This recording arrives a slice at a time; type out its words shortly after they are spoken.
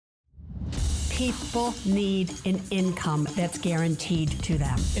People need an income that's guaranteed to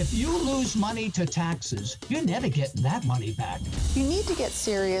them. If you lose money to taxes, you're never getting that money back. You need to get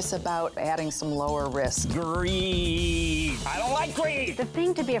serious about adding some lower risk. Greed. I don't like greed. The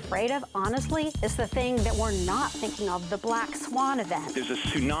thing to be afraid of, honestly, is the thing that we're not thinking of, the Black Swan event. There's a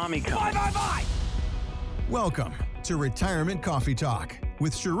tsunami coming. Bye. Welcome to Retirement Coffee Talk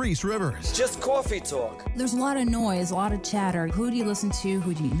with Charisse Rivers. Just coffee talk. There's a lot of noise, a lot of chatter. Who do you listen to?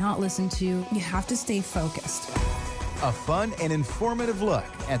 Who do you not listen to? You have to stay focused. A fun and informative look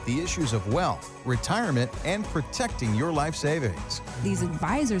at the issues of wealth, retirement, and protecting your life savings. These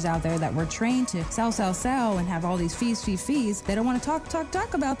advisors out there that were trained to sell, and have all these fees. They don't want to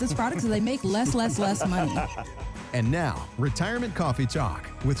talk about this product, so they make less money. And now, Retirement Coffee Talk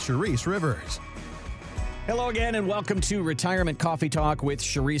with Charisse Rivers. Hello again, and welcome to Retirement Coffee Talk with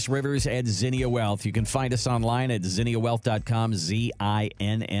Charisse Rivers at Zinnia Wealth. You can find us online at zinniawealth.com, ZINNIA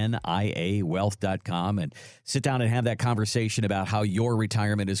wealth.com, and sit down and have that conversation about how your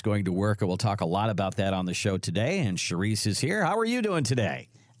retirement is going to work. And we'll talk a lot about that on the show today. And Charisse is here. How are you doing today?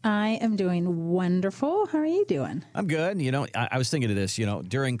 I am doing wonderful. How are you doing? I'm good. You know, I was thinking of this,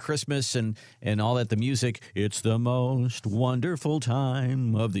 during Christmas and all that, the music, it's the most wonderful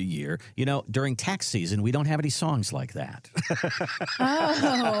time of the year. During tax season, we don't have any songs like that.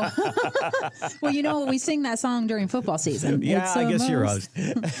 Oh. Well, we sing that song during football season. Yeah, I guess you're right.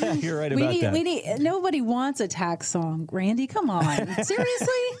 You're right about that. Nobody wants a tax song, Randy. Come on. Seriously?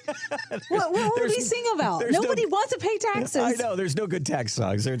 What would we sing about? Nobody wants to pay taxes. I know. There's no good tax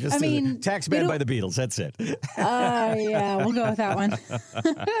songs. They're just Tax Man by the Beatles. That's it. Yeah, we'll go with that one.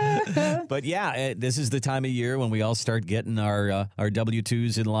 But yeah, this is the time of year when we all start getting our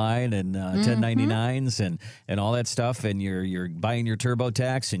W-2s in line and 1099s and all that stuff. And you're buying your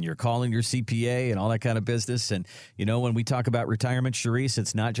TurboTax and you're calling your CPA and all that kind of business. And, when we talk about retirement, Charisse,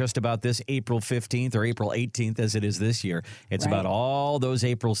 it's not just about this April 15th or April 18th as it is this year. It's about all those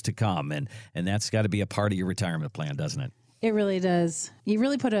Aprils to come. And that's got to be a part of your retirement plan, doesn't it? It really does. You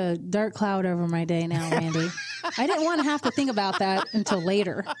really put a dark cloud over my day now, Randy. I didn't want to have to think about that until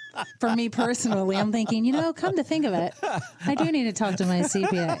later. For me personally, I'm thinking, come to think of it, I do need to talk to my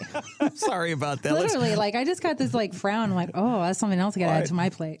CPA. Sorry about that. Literally, I just got this frown. I'm like, oh, that's something else I got to add to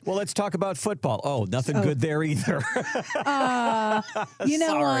my plate. Well, let's talk about football. Oh, nothing good there either. You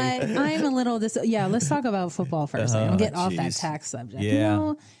know what? I'm a little let's talk about football first. I'll get off that tax subject.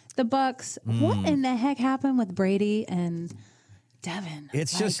 Yeah. The Bucks, what in the heck happened with Brady and Devin?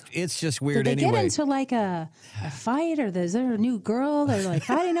 It's just weird. Did they anyway. get into a fight, or is there a new girl they're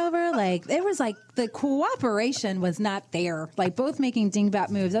fighting over? It was the cooperation was not there. Both making dingbat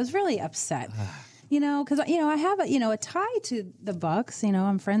moves. I was really upset. Because I have a tie to the Bucks.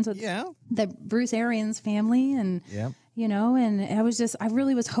 I'm friends with the Bruce Arians family, and and I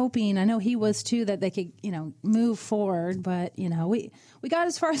really was hoping, I know he was too, that they could, move forward. But, we got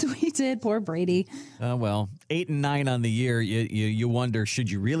as far as we did. Poor Brady. 8-9 on the year. You wonder, should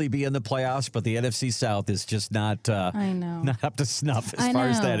you really be in the playoffs? But the NFC South is just not not up to snuff as far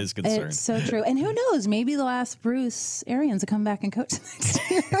as that is concerned. It's so true. And who knows? Maybe they'll ask Bruce Arians to come back and coach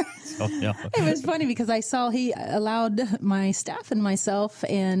next year. It was funny because I saw he allowed my staff and myself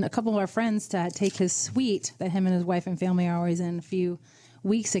and a couple of our friends to take his suite that him and his wife and family are always in a few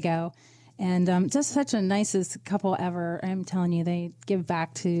weeks ago. And just such a nicest couple ever. I'm telling you, they give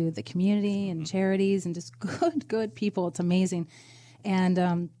back to the community and charities and just good people. It's amazing.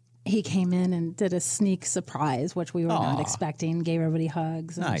 And he came in and did a sneak surprise, which we were not expecting, gave everybody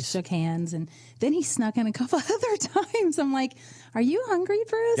hugs and shook hands. And then he snuck in a couple other times. I'm like, are you hungry,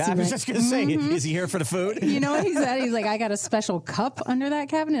 Bruce? Yeah, I was just going to say, is he here for the food? You know what he said? He's like, I got a special cup under that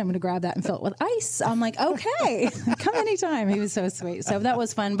cabinet. I'm going to grab that and fill it with ice. I'm like, okay, come anytime. He was so sweet. So that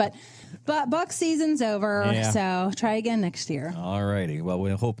was fun. But Buck season's over, so try again next year. All righty. Well, we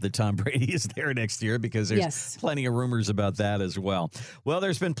hope that Tom Brady is there next year because there's plenty of rumors about that as well. Well,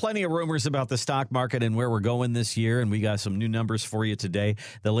 there's been plenty of rumors about the stock market and where we're going this year, and we got some new numbers for you today.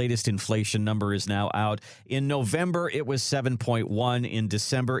 The latest inflation number is now out. In November, it was 7.1. In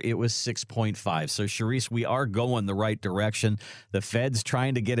December, it was 6.5. So, Charisse, we are going the right direction. The Fed's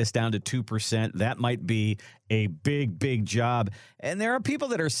trying to get us down to 2%. That might be a big job. And there are people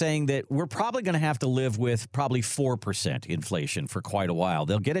that are saying that we're probably going to have to live with probably 4% inflation for quite a while.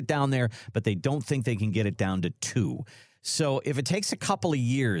 They'll get it down there, but they don't think they can get it down to 2%. So if it takes a couple of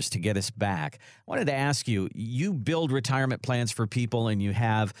years to get us back, I wanted to ask you, you build retirement plans for people and you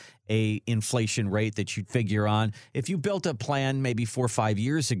have a inflation rate that you figure on. If you built a plan maybe 4 or 5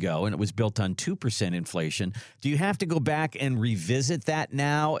 years ago and it was built on 2% inflation, do you have to go back and revisit that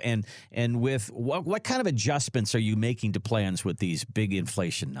now? And with what kind of adjustments are you making to plans with these big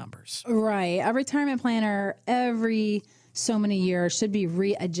inflation numbers? Right. A retirement planner every so many years should be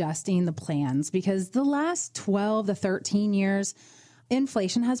readjusting the plans because the last 12 to 13 years,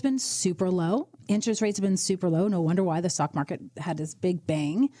 inflation has been super low. Interest rates have been super low. No wonder why the stock market had this big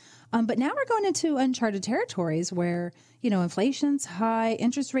bang. But now we're going into uncharted territories where, inflation's high,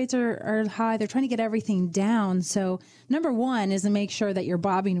 interest rates are high. They're trying to get everything down. So number one is to make sure that you're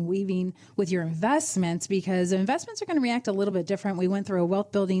bobbing and weaving with your investments because investments are going to react a little bit different. We went through a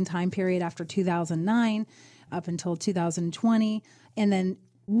wealth building time period after 2009 up until 2020. And then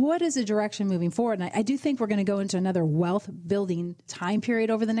what is the direction moving forward? And I do think we're going to go into another wealth building time period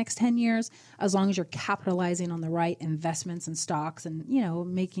over the next 10 years, as long as you're capitalizing on the right investments and stocks and,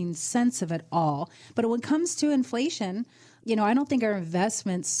 making sense of it all. But when it comes to inflation, I don't think our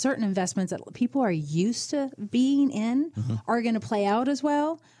investments, certain investments that people are used to being in are going to play out as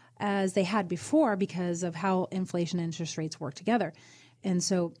well as they had before because of how inflation and interest rates work together. And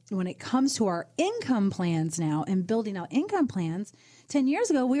so when it comes to our income plans now and building out income plans, 10 years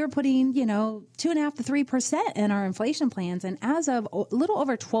ago, we were putting, 2.5% to 3% in our inflation plans. And as of a little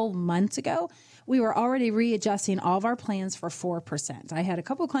over 12 months ago, we were already readjusting all of our plans for 4%. I had a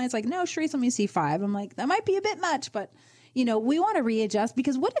couple of clients like, no, Sharice, let me see 5. I'm like, that might be a bit much, but we want to readjust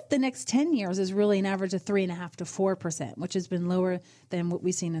because what if the next 10 years is really an average of 3.5% to 4%, which has been lower than what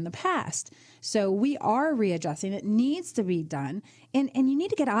we've seen in the past. So we are readjusting. It needs to be done. And you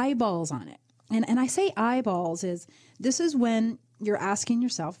need to get eyeballs on it. And I say eyeballs this is when you're asking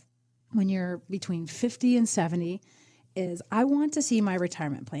yourself when you're between 50 and 70 is I want to see my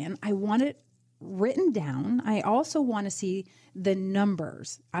retirement plan. I want it written down. I also want to see the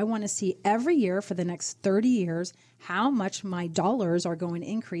numbers. I want to see every year for the next 30 years how much my dollars are going to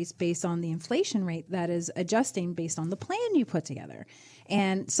increase based on the inflation rate that is adjusting based on the plan you put together.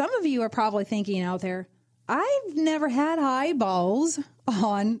 And some of you are probably thinking out there, I've never had eyeballs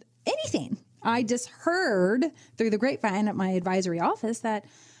on anything. I just heard through the grapevine at my advisory office that,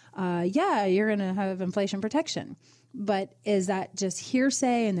 you're going to have inflation protection. But is that just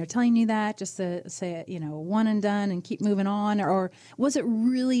hearsay and they're telling you that just to say, one and done and keep moving on? Or was it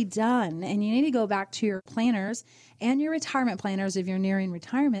really done? And you need to go back to your planners and your retirement planners if you're nearing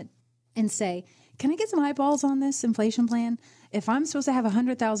retirement and say, can I get some eyeballs on this inflation plan? If I'm supposed to have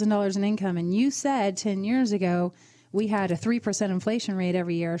 $100,000 in income and you said 10 years ago we had a 3% inflation rate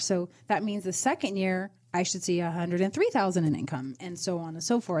every year, so that means the second year I should see $103,000 in income, and so on and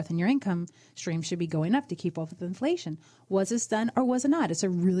so forth. And your income stream should be going up to keep up with inflation. Was this done or was it not? It's a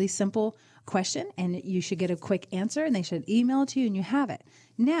really simple question, and you should get a quick answer, and they should email it to you, and you have it.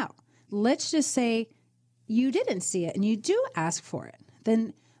 Now, let's just say you didn't see it, and you do ask for it.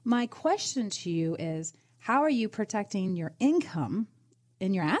 Then my question to you is, how are you protecting your income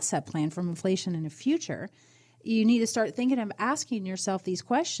in your asset plan from inflation in the future? You need to start thinking of asking yourself these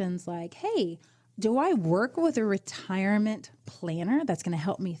questions like, hey, do I work with a retirement planner that's going to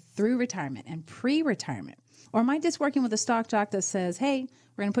help me through retirement and pre-retirement? Or am I just working with a stock doc that says, hey,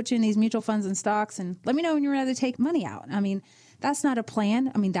 we're going to put you in these mutual funds and stocks and let me know when you're ready to take money out? I mean, that's not a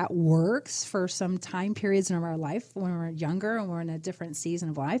plan. I mean, that works for some time periods in our life when we're younger and we're in a different season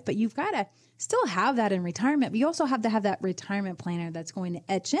of life. But you've got to still have that in retirement. But you also have to have that retirement planner that's going to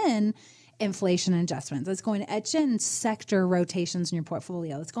etch in inflation adjustments. It's going to etch in sector rotations in your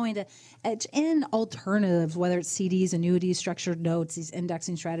portfolio. It's going to etch in alternatives, whether it's CDs, annuities, structured notes, these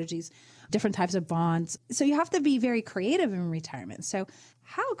indexing strategies, different types of bonds. So you have to be very creative in retirement. So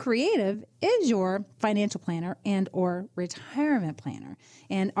how creative is your financial planner and or retirement planner?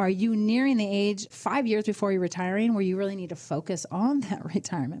 And are you nearing the age 5 years before you're retiring where you really need to focus on that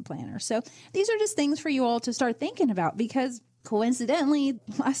retirement planner? So these are just things for you all to start thinking about because coincidentally,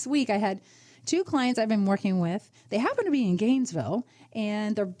 last week I had 2 clients I've been working with. They happen to be in Gainesville,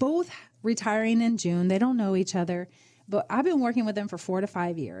 and they're both retiring in June. They don't know each other, but I've been working with them for 4 to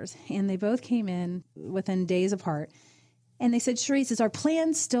 5 years, and they both came in within days apart. And they said, Sharice, is our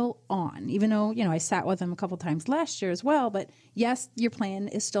plan still on? Even though, I sat with them a couple times last year as well, but yes, your plan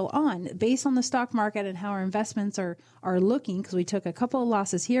is still on. Based on the stock market and how our investments are looking, because we took a couple of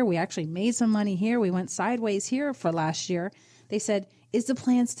losses here. We actually made some money here. We went sideways here for last year. They said, is the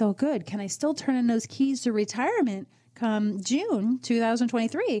plan still good? Can I still turn in those keys to retirement come June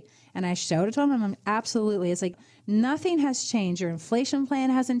 2023? And I showed it to them. Absolutely. It's like nothing has changed. Your inflation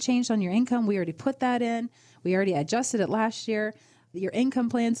plan hasn't changed on your income. We already put that in. We already adjusted it last year. Your income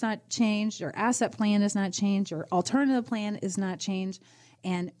plan's not changed. Your asset plan is not changed. Your alternative plan is not changed.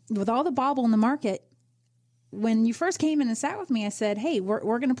 And with all the bobble in the market, when you first came in and sat with me, I said, hey, we're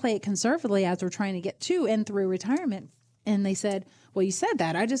going to play it conservatively as we're trying to get to and through retirement. And they said, well, you said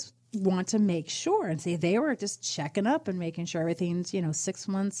that. I just want to make sure. And see, they were just checking up and making sure everything's, 6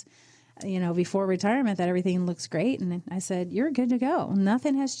 months, before retirement, that everything looks great. And I said, you're good to go.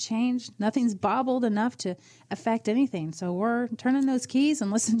 Nothing has changed. Nothing's bobbled enough to affect anything. So we're turning those keys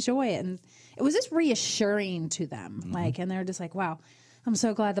and let's enjoy it. And it was just reassuring to them. And they're just like, wow, I'm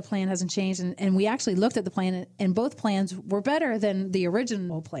so glad the plan hasn't changed. And we actually looked at the plan, and both plans were better than the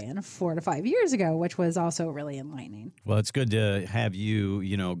original plan 4 to 5 years ago, which was also really enlightening. Well, it's good to have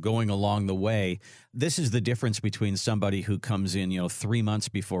you, going along the way. This is the difference between somebody who comes in, 3 months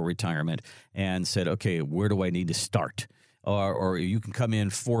before retirement and said, okay, where do I need to start? Or you can come in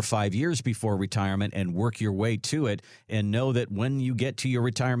 4 or 5 years before retirement and work your way to it and know that when you get to your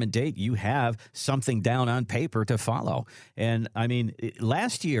retirement date, you have something down on paper to follow. And I mean,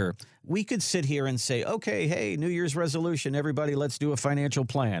 last year, we could sit here and say, okay, hey, New Year's resolution, everybody, let's do a financial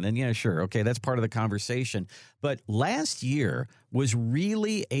plan. And yeah, sure. Okay, that's part of the conversation. But last year was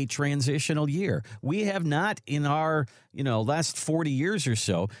really a transitional year. We have not in our, last 40 years or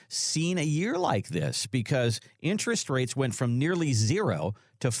so seen a year like this because interest rates went from nearly 0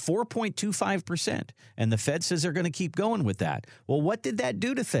 to 4.25%. And the Fed says they're going to keep going with that. Well, what did that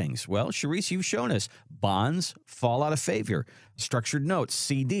do to things? Well, Sharice, you've shown us bonds fall out of favor. Structured notes,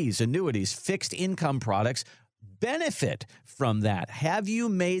 CDs, annuities, fixed income products benefit from that. Have you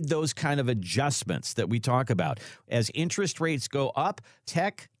made those kind of adjustments that we talk about? As interest rates go up,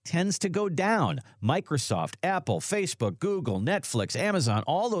 tech tends to go down. Microsoft, Apple, Facebook, Google, Netflix, Amazon,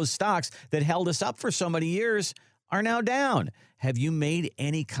 all those stocks that held us up for so many years are now down. Have you made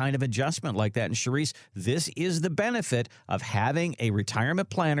any kind of adjustment like that? And Sharice, this is the benefit of having a retirement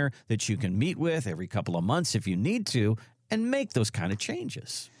planner that you can meet with every couple of months if you need to and make those kind of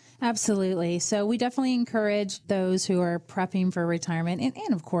changes. Absolutely. So we definitely encourage those who are prepping for retirement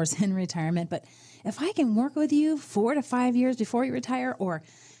and of course in retirement. But if I can work with you 4 to 5 years before you retire or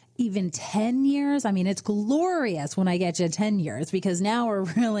even 10 years, I mean, it's glorious when I get you 10 years because now we're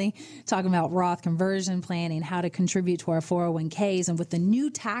really talking about Roth conversion planning, how to contribute to our 401ks. And with the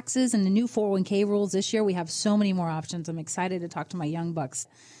new taxes and the new 401k rules this year, we have so many more options. I'm excited to talk to my young bucks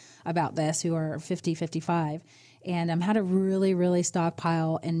about this who are 50, 55. And how to really, really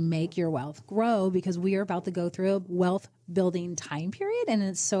stockpile and make your wealth grow because we are about to go through a wealth building time period, and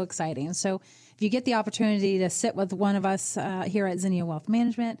it's so exciting. So if you get the opportunity to sit with one of us here at Zinnia Wealth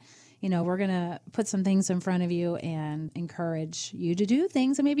Management, we're going to put some things in front of you and encourage you to do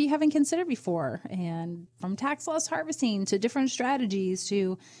things that maybe you haven't considered before. And from tax loss harvesting to different strategies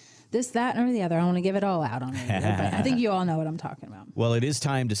to this, that, or the other. I don't want to give it all out on you, but I think you all know what I'm talking about. Well, it is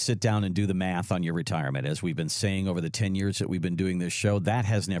time to sit down and do the math on your retirement. As we've been saying over the 10 years that we've been doing this show, that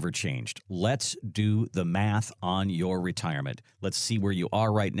has never changed. Let's do the math on your retirement. Let's see where you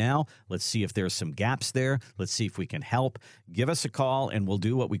are right now. Let's see if there's some gaps there. Let's see if we can help. Give us a call, and we'll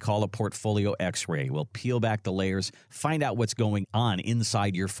do what we call a portfolio x-ray. We'll peel back the layers, find out what's going on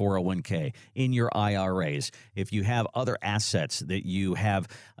inside your 401k, in your IRAs. If you have other assets that you have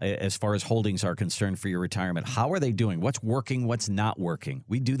as far as holdings are concerned for your retirement, how are they doing? What's working? What's not working?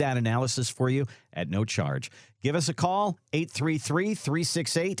 We do that analysis for you at no charge. Give us a call,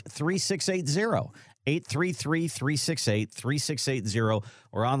 833-368-3680. 833-368-3680,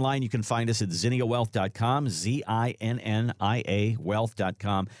 or online you can find us at zinniawealth.com, ZINNIA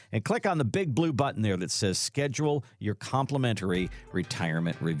wealth.com, and click on the big blue button there that says schedule your complimentary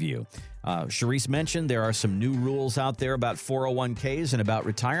retirement review. Sharice mentioned there are some new rules out there about 401ks and about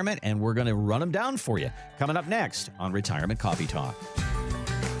retirement, and we're going to run them down for you coming up next on Retirement Coffee Talk.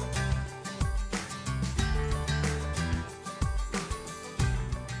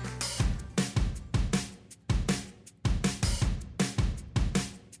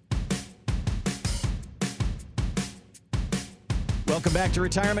 Welcome back to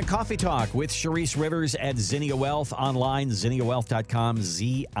Retirement Coffee Talk with Sharice Rivers at Zinnia Wealth, online, zinniawealth.com,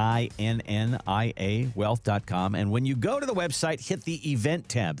 ZINNIA wealth.com. And when you go to the website, hit the event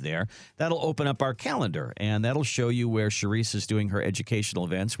tab there. That'll open up our calendar, and that'll show you where Sharice is doing her educational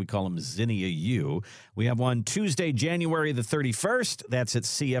events. We call them Zinnia U. We have one Tuesday, January the 31st. That's at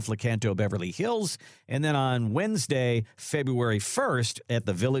CF Lecanto Beverly Hills. And then on Wednesday, February 1st at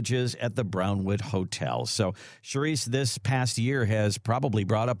the Villages at the Brownwood Hotel. So, Sharice, this past year has probably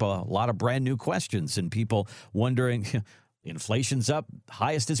brought up a lot of brand new questions and people wondering, inflation's up,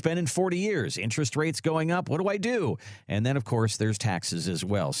 highest it's been in 40 years. Interest rates going up. What do I do? And then, of course, there's taxes as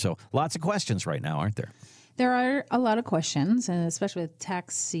well. So lots of questions right now, aren't there? There are a lot of questions, and especially with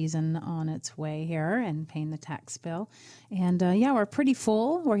tax season on its way here and paying the tax bill. And we're pretty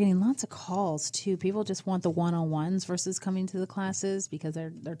full. We're getting lots of calls too. People just want the one-on-ones versus coming to the classes because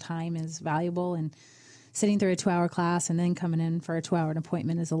their time is valuable, and sitting through a 2-hour class and then coming in for a 2-hour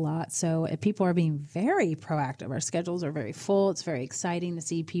appointment is a lot. So people are being very proactive. Our schedules are very full. It's very exciting to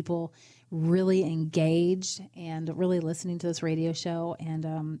see people really engaged and really listening to this radio show. And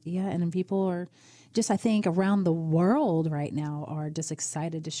and people are just, I think, around the world right now are just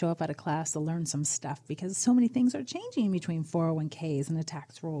excited to show up at a class to learn some stuff because so many things are changing between 401ks and the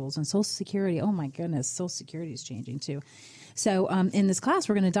tax rules and Social Security. Oh my goodness, Social Security is changing too. So in this class,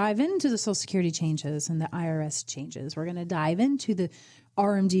 we're going to dive into the Social Security changes and the IRS changes. We're going to dive into the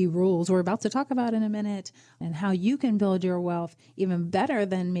RMD rules we're about to talk about in a minute, and how you can build your wealth even better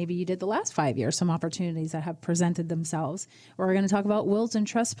than maybe you did the last 5 years, some opportunities that have presented themselves. We're going to talk about wills and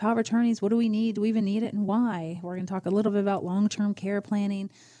trusts, power of attorneys. What do we need? Do we even need it, and why? We're going to talk a little bit about long-term care planning.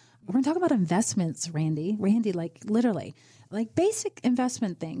 We're going to talk about investments, Randy, like literally, like basic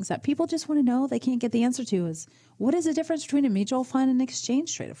investment things that people just want to know they can't get the answer to is, what is the difference between a mutual fund and an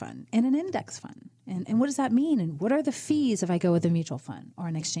exchange-traded fund and an index fund? And what does that mean? And what are the fees if I go with a mutual fund or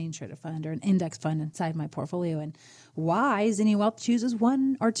an exchange-traded fund or an index fund inside my portfolio? And why Zinnia Wealth chooses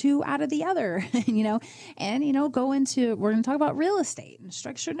one or two out of the other, go into, we're going to talk about real estate and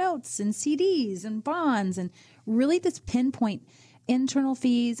structured notes and CDs and bonds and really this pinpoint internal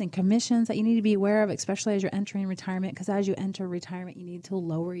fees and commissions that you need to be aware of, especially as you're entering retirement, because as you enter retirement, you need to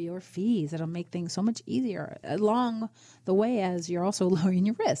lower your fees. It'll make things so much easier along the way as you're also lowering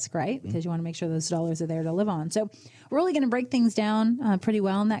your risk, right? Because you want to make sure those dollars are there to live on. So we're really going to break things down pretty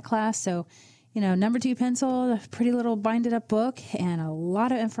well in that class. So, number 2 pencil, a pretty little binded up book, and a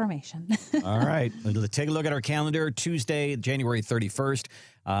lot of information. All right. Let's take a look at our calendar. Tuesday, January 31st.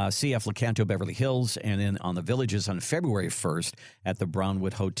 CF Lecanto, Beverly Hills, and then on the Villages on February 1st at the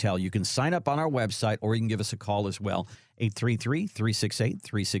Brownwood Hotel. You can sign up on our website, or you can give us a call as well,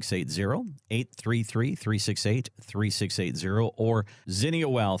 833-368-3680, 833-368-3680, or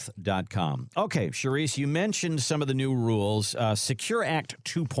zinniawealth.com. Okay, Sharice, you mentioned some of the new rules. Secure Act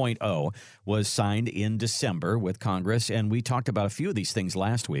 2.0 was signed in December with Congress, and we talked about a few of these things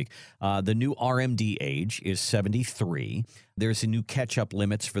last week. The new RMD age is 73. There's a new catch-up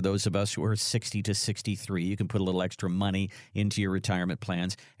limits for those of us who are 60 to 63. You can put a little extra money into your retirement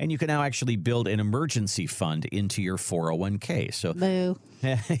plans, and you can now actually build an emergency fund into your 401k. So Boo.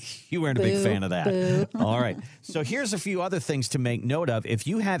 You weren't a big fan of that. Boo. All right. So here's a few other things to make note of. If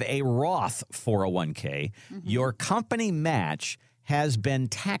you have a Roth 401k, your company match has been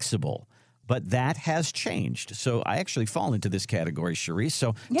taxable. But that has changed. So I actually fall into this category, Sharice.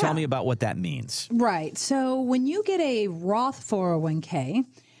 So tell me about what that means. Right. So when you get a Roth 401k,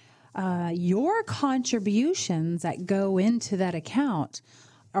 your contributions that go into that account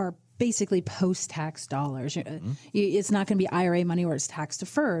are basically post-tax dollars. It's not going to be IRA money or it's tax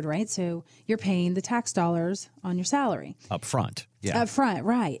deferred, right? So you're paying the tax dollars on your salary. Up front. Yeah. Up front,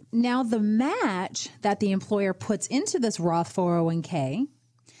 right. Now, the match that the employer puts into this Roth 401k,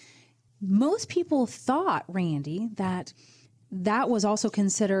 most people thought, Randy, that was also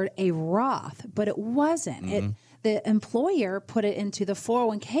considered a Roth, but it wasn't. The employer put it into the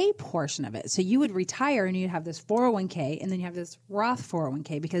 401k portion of it. So you would retire and you'd have this 401k and then you have this Roth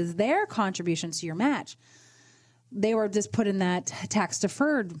 401k because their contributions to your match, they were just put in that tax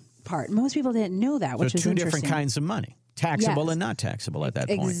deferred part. Most people didn't know that, which is two interesting. different kinds of money. Taxable and not taxable at that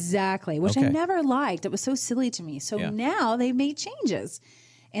point. Exactly, which I never liked. It was so silly to me. So now they've made changes.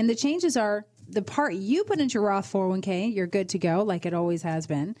 And the changes are the part you put into your Roth 401k, you're good to go like it always has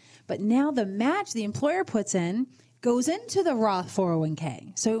been. But now the match the employer puts in goes into the Roth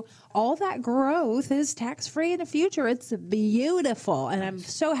 401k. So all that growth is tax-free in the future. It's beautiful. And I'm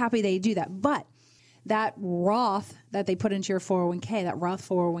so happy they do that. But that Roth that they put into your 401k, that Roth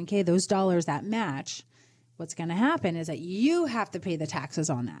 401k, those dollars that match, what's going to happen is that you have to pay the taxes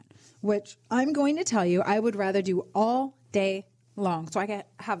on that, which I'm going to tell you I would rather do all day long, so I can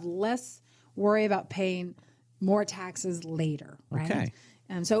have less worry about paying more taxes later, right? Okay.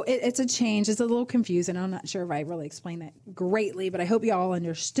 And so it's a change. It's a little confusing. I'm not sure if I really explained that greatly, but I hope you all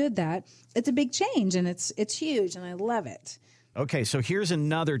understood that. It's a big change, and it's huge, and I love it. Okay, so here's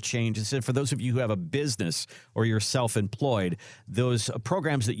another change. It said for those of you who have a business or you're self-employed, those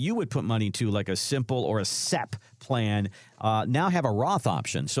programs that you would put money to, like a Simple or a SEP plan, now have a Roth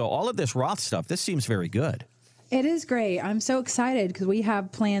option. So all of this Roth stuff, this seems very good. It is great. I'm so excited because we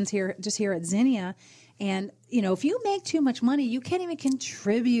have plans here at Zinnia. And, if you make too much money, you can't even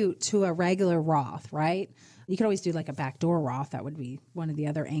contribute to a regular Roth, right? You could always do like a backdoor Roth. That would be one of the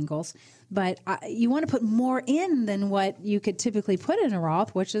other angles. But you want to put more in than what you could typically put in a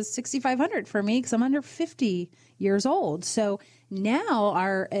Roth, which is $6,500 for me because I'm under 50 years old. So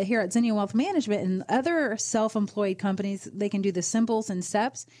now here at Zinnia Wealth Management and other self-employed companies, they can do the simples and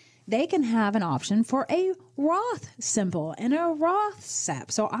steps. They can have an option for a Roth simple and a Roth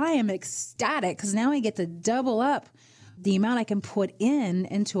SEP. So I am ecstatic because now I get to double up the amount I can put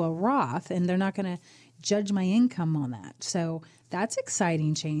into a Roth, and they're not going to judge my income on that. So that's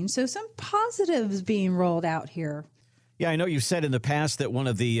exciting change. So some positives being rolled out here. Yeah, I know you've said in the past that one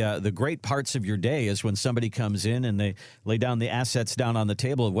of the great parts of your day is when somebody comes in and they lay down the assets down on the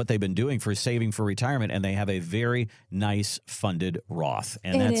table of what they've been doing for saving for retirement, and they have a very nice funded Roth.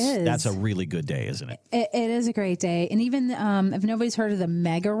 And that's a really good day, isn't it? It is a great day. And even if nobody's heard of the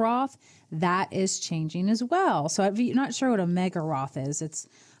Mega Roth, that is changing as well. So if you're not sure what a Mega Roth is, it's,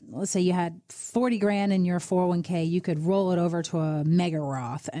 let's say you had 40 grand in your 401k, you could roll it over to a Mega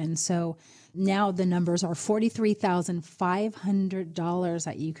Roth. And so now the numbers are $43,500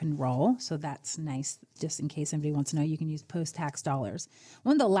 that you can roll. So that's nice. Just in case anybody wants to know, you can use post-tax dollars.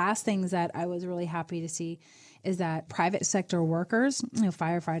 One of the last things that I was really happy to see is that private sector workers,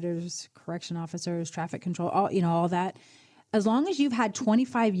 firefighters, correction officers, traffic control, all that, as long as you've had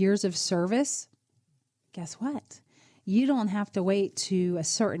 25 years of service, guess what? You don't have to wait to a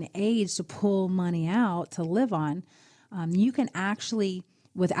certain age to pull money out to live on. You can actually,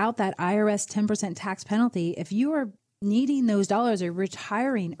 without that IRS 10% tax penalty, if you are needing those dollars or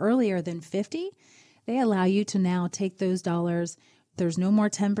retiring earlier than 50, they allow you to now take those dollars. There's no more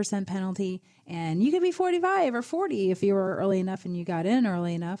 10% penalty. And you could be 45 or 40 if you were early enough and you got in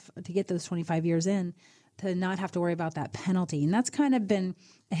early enough to get those 25 years in, to not have to worry about that penalty. And that's kind of been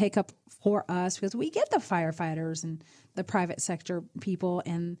a hiccup for us because we get the firefighters and the private sector people,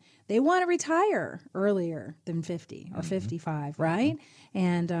 and they want to retire earlier than 50 or 55, right?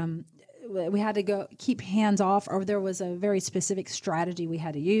 And we had to keep hands off, or there was a very specific strategy we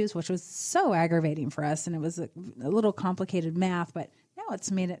had to use, which was so aggravating for us. And it was a little complicated math, but now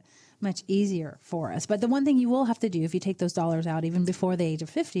it's made it much easier for us. But the one thing you will have to do if you take those dollars out, even before the age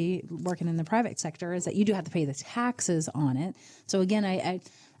of 50, working in the private sector, is that you do have to pay the taxes on it. So again, I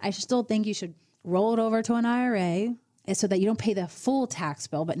still think you should roll it over to an IRA so that you don't pay the full tax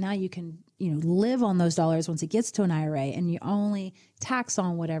bill, but now you can, live on those dollars once it gets to an IRA, and you only tax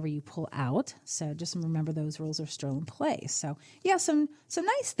on whatever you pull out. So just remember those rules are still in place. So yeah, some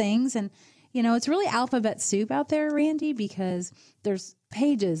nice things. And it's really alphabet soup out there, Randy, because there's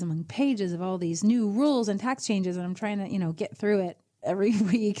pages among pages of all these new rules and tax changes, and I'm trying to, get through it every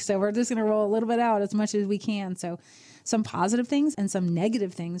week. So we're just going to roll a little bit out as much as we can. So some positive things and some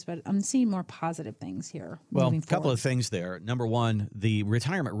negative things, but I'm seeing more positive things here. Well, a couple of things there. Number one, the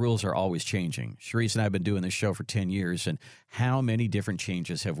retirement rules are always changing. Sharice and I have been doing this show for 10 years, and how many different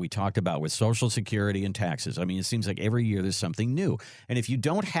changes have we talked about with Social Security and taxes? I mean, it seems like every year there's something new. And if you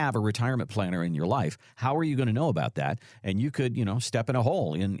don't have a retirement planner in your life, how are you going to know about that? And you could, step in a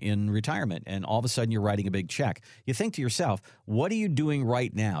hole in retirement, and all of a sudden you're writing a big check. You think to yourself, what are you doing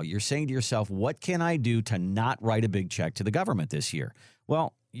right now? You're saying to yourself, what can I do to not write a big check to the government this year?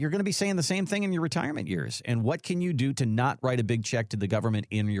 Well, you're going to be saying the same thing in your retirement years. And what can you do to not write a big check to the government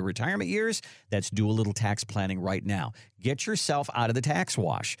in your retirement years? That's do a little tax planning right now. Get yourself out of the tax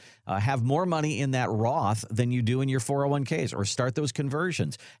wash. Have more money in that Roth than you do in your 401ks, or start those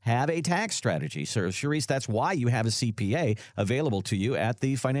conversions. Have a tax strategy. So, Sharice, that's why you have a CPA available to you at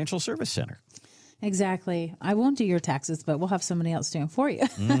the Financial Service Center. Exactly. I won't do your taxes, but we'll have somebody else doing for you.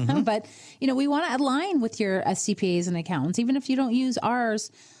 Mm-hmm. But, we want to align with your CPAs and accountants, even if you don't use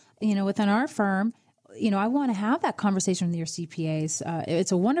ours, within our firm. I want to have that conversation with your CPAs.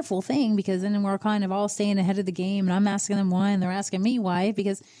 It's a wonderful thing, because then we're kind of all staying ahead of the game, and I'm asking them why, and they're asking me why,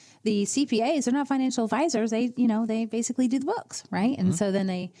 because the CPAs are not financial advisors. They basically do the books, right? And so then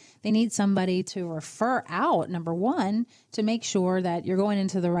they need somebody to refer out, number one, to make sure that you're going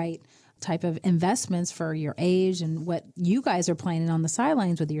into the right type of investments for your age and what you guys are planning on the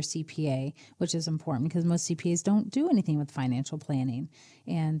sidelines with your CPA, which is important because most CPAs don't do anything with financial planning.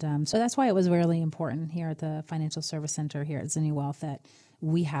 And so that's why it was really important here at the Financial Service Center here at Zinnia Wealth that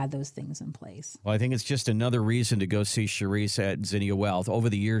we had those things in place. Well, I think it's just another reason to go see Sharice at Zinnia Wealth.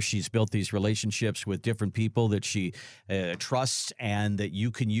 Over the years, she's built these relationships with different people that she trusts and that you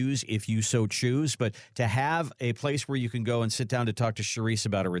can use if you so choose. But to have a place where you can go and sit down to talk to Sharice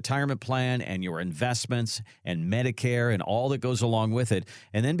about a retirement plan and your investments and Medicare and all that goes along with it,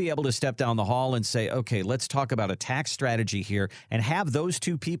 and then be able to step down the hall and say, okay, let's talk about a tax strategy here, and have those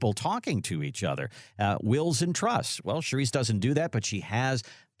two people talking to each other. Wills and trusts. Well, Sharice doesn't do that, but she has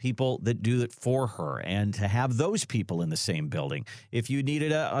people that do it for her, and to have those people in the same building. If you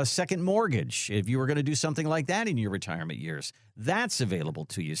needed a second mortgage, if you were going to do something like that in your retirement years, that's available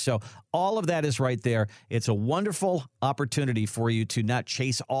to you. So all of that is right there. It's a wonderful opportunity for you to not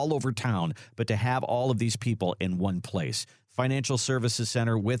chase all over town, but to have all of these people in one place. Financial Services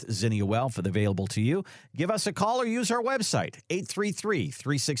Center with Zinnia Wealth available to you. Give us a call or use our website,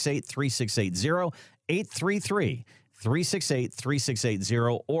 833-368-3680,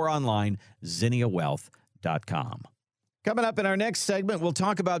 833-368-3680, or online, zinniawealth.com. Coming up in our next segment, we'll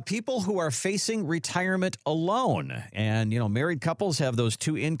talk about people who are facing retirement alone. And, married couples have those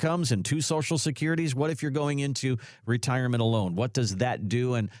 2 incomes and 2 Social Securities. What if you're going into retirement alone? What does that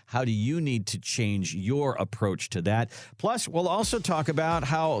do, and how do you need to change your approach to that? Plus, we'll also talk about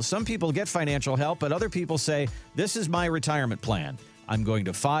how some people get financial help, but other people say, this is my retirement plan. I'm going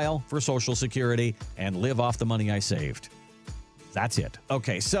to file for Social Security and live off the money I saved. That's it.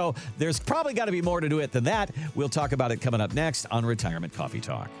 Okay, so there's probably got to be more to it than that. We'll talk about it coming up next on Retirement Coffee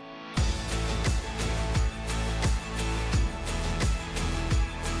Talk.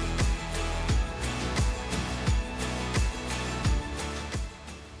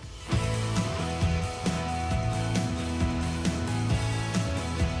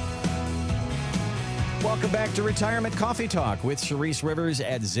 Welcome back to Retirement Coffee Talk with Sharice Rivers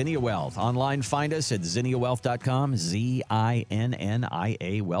at Zinnia Wealth. Online, find us at zinniawealth.com,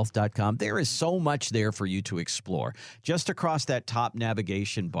 ZINNIA wealth.com. There is so much there for you to explore. Just across that top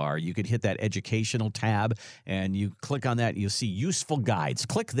navigation bar, you could hit that educational tab, and you click on that, and you'll see useful guides.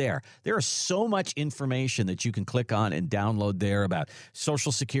 Click there. There is so much information that you can click on and download there about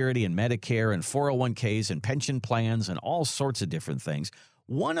Social Security and Medicare and 401ks and pension plans and all sorts of different things.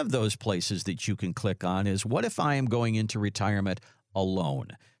 One of those places that you can click on is, what if I am going into retirement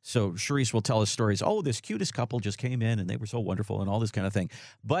alone? So Sharice will tell us stories. Oh, this cutest couple just came in and they were so wonderful and all this kind of thing.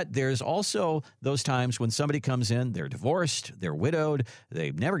 But there's also those times when somebody comes in, they're divorced, they're widowed,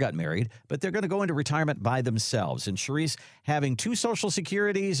 they've never got married, but they're going to go into retirement by themselves. And Sharice, having 2 Social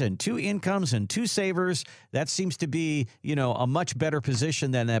Securities and 2 incomes and 2 savers, that seems to be, a much better position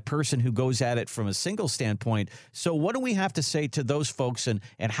than that person who goes at it from a single standpoint. So what do we have to say to those folks, and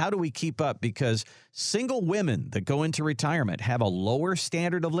how do we keep up? Because single women that go into retirement have a lower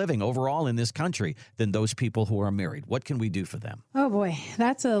standard of living overall in this country than those people who are married. What can we do for them? Oh boy,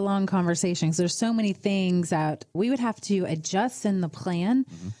 that's a long conversation, because there's so many things that we would have to adjust in the plan,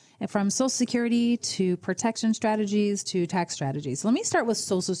 from Social Security to protection strategies to tax strategies. Let me start with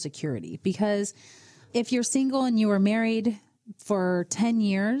Social Security, because if you're single and you were married for 10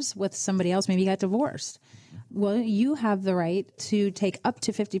 years with somebody else, maybe you got divorced. Well, you have the right to take up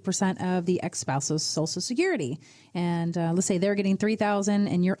to 50% of the ex-spouse's Social Security. And let's say they're getting $3,000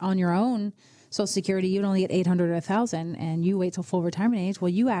 and you're on your own Social Security, you'd only get $800 or $1,000, and you wait till full retirement age. Well,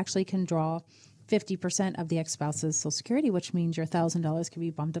 you actually can draw 50% of the ex-spouse's Social Security, which means your $1,000 can be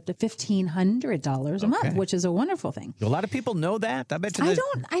bumped up to $1,500 a month, which is a wonderful thing. Do a lot of people know that? I bet you I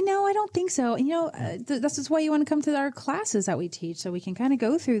don't think so. This is why you want to come to our classes that we teach, so we can kind of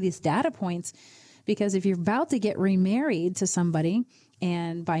go through these data points. Because if you're about to get remarried to somebody,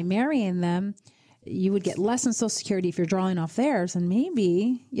 and by marrying them, you would get less in Social Security if you're drawing off theirs, and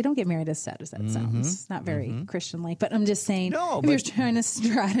maybe you don't get married, as sad as that sounds. It's not very Christian-like, but I'm just saying, if you're trying to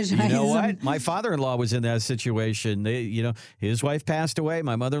strategize. You know what? My father-in-law was in that situation. His wife passed away,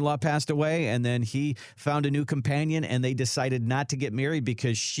 my mother-in-law passed away, and then he found a new companion, and they decided not to get married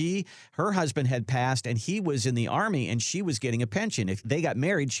because her husband had passed, and he was in the Army, and she was getting a pension. If they got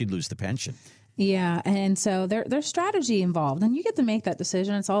married, she'd lose the pension. Yeah, and so there's strategy involved, and you get to make that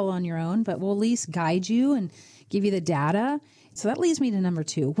decision. It's all on your own, but we'll at least guide you and give you the data. So that leads me to number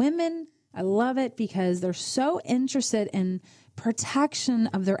 2. Women, I love it because they're so interested in protection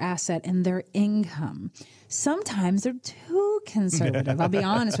of their asset and their income. Sometimes they're too conservative. I'll be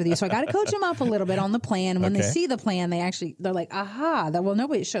honest with you. So I got to coach them up a little bit on the plan. When they see the plan, they're like, aha,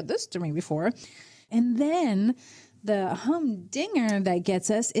 nobody showed this to me before. And then the humdinger that gets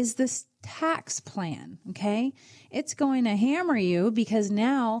us is this tax plan, okay? It's going to hammer you because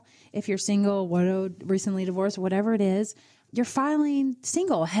now if you're single, widowed, recently divorced, whatever it is, you're filing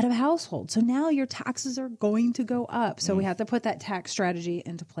single, head of household. So now your taxes are going to go up. So we have to put that tax strategy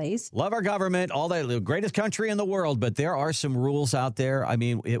into place. Love our government, all that, the greatest country in the world, but there are some rules out there. I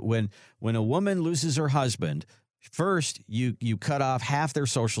mean, when a woman loses her husband, first, you cut off half their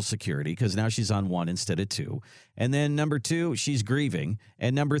Social Security because now she's on 1 instead of 2. And then number 2, she's grieving.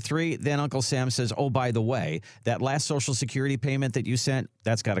 And number 3, then Uncle Sam says, oh, by the way, that last Social Security payment that you sent,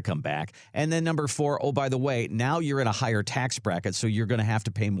 that's got to come back. And then number 4, oh, by the way, now you're in a higher tax bracket, so you're going to have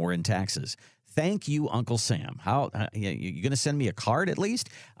to pay more in taxes. Thank you, Uncle Sam. How you going to send me a card at least?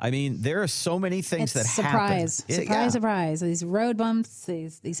 I mean, there are so many things that happen. Surprise. These road bumps,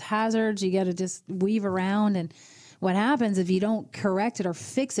 these hazards, you got to just weave around. And what happens if you don't correct it or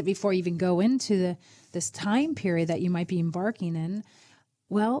fix it before you even go into this time period that you might be embarking in?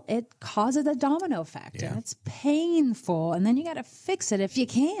 Well, it causes a domino effect, and it's painful. And then you got to fix it if you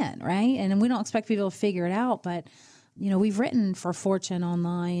can, right? And we don't expect people to figure it out, but we've written for Fortune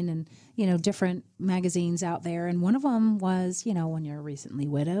online and, different magazines out there. And one of them was, when you're recently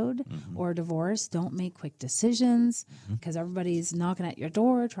widowed or divorced, don't make quick decisions because everybody's knocking at your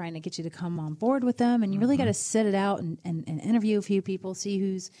door trying to get you to come on board with them. And you really got to sit it out and interview a few people, see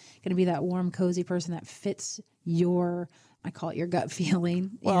who's going to be that warm, cozy person that fits your, I call it your gut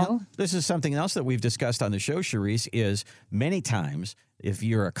feeling. Well, this is something else that we've discussed on the show, Charisse, is many times if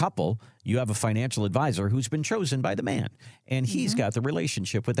you're a couple, you have a financial advisor who's been chosen by the man, and he's got the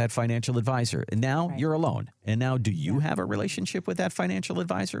relationship with that financial advisor. And now you're alone. And now do you have a relationship with that financial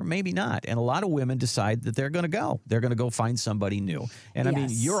advisor? Maybe not. And a lot of women decide that they're going to go. They're going to go find somebody new. And I mean,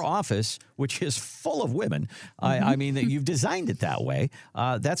 your office, which is full of women, I mean, that you've designed it that way.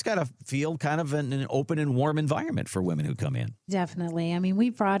 That's got to feel kind of an open and warm environment for women who come in. Definitely. I mean, we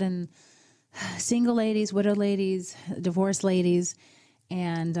brought in single ladies, widow ladies, divorced ladies,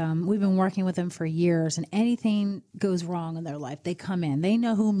 and we've been working with them for years, and anything goes wrong in their life, they come in. They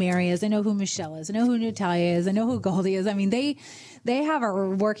know who Mary is. They know who Michelle is. They know who Natalia is. They know who Goldie is. I mean, they have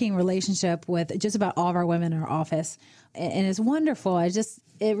a working relationship with just about all of our women in our office, and it's wonderful.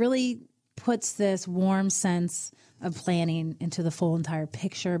 It really puts this warm sense of planning into the full entire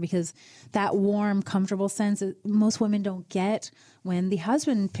picture, because that warm, comfortable sense most women don't get when the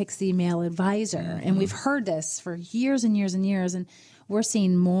husband picks the male advisor. And we've heard this for years and years and years, and we're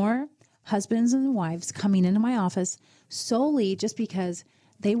seeing more husbands and wives coming into my office solely just because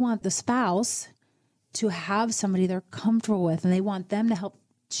they want the spouse to have somebody they're comfortable with, and they want them to help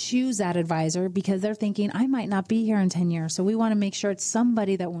choose that advisor because they're thinking, I might not be here in 10 years. So we want to make sure it's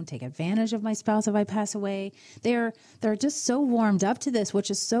somebody that won't take advantage of my spouse if I pass away. They're just so warmed up to this, which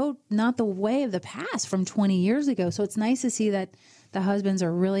is so not the way of the past from 20 years ago. So it's nice to see that the husbands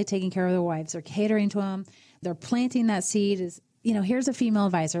are really taking care of their wives. They're catering to them. They're planting that seed is, here's a female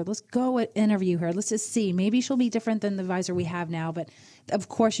advisor. Let's go interview her. Let's just see. Maybe she'll be different than the advisor we have now. But of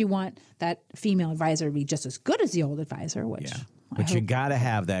course you want that female advisor to be just as good as the old advisor, which... Yeah. But you got to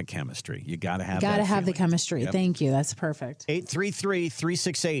have that chemistry. You got to have the chemistry. Yep. Thank you. That's perfect.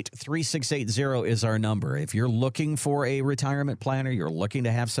 833-368-3680 is our number. If you're looking for a retirement planner, you're looking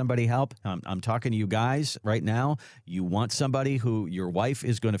to have somebody help, I'm talking to you guys right now. You want somebody who your wife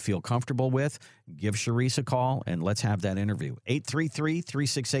is going to feel comfortable with, give Charisse a call, and let's have that interview.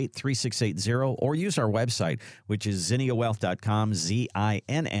 833-368-3680, or use our website, which is ZinniaWealth.com,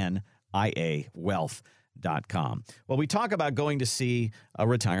 ZINNIA Wealth.com. Well, we talk about going to see a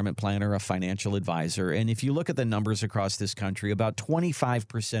retirement planner, a financial advisor, and if you look at the numbers across this country, about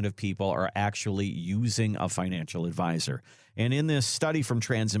 25% of people are actually using a financial advisor. And in this study from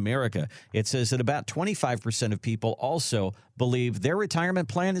Transamerica, it says that about 25% of people also believe their retirement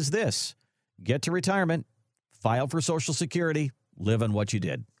plan is this: get to retirement, file for Social Security, live on what you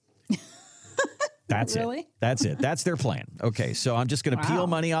did. That's it. That's it. That's their plan. Okay, so I'm just going to peel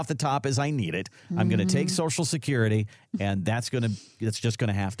money off the top as I need it. I'm going to take Social Security, and that's just going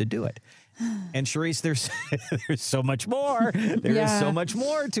to have to do it. And Charisse, there's so much more. There is so much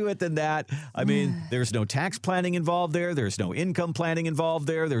more to it than that. I mean, there's no tax planning involved there. There's no income planning involved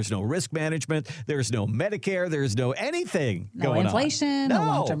there. There's no risk management. There's no Medicare. There's no anything going on. No inflation, no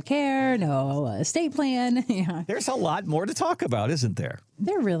long-term care, no estate plan. Yeah. There's a lot more to talk about, isn't there?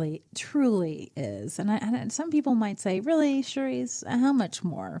 There really, truly is. And some people might say, really, Charisse, how much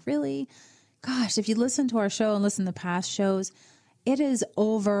more? Really? Gosh, if you listen to our show and listen to past shows, it is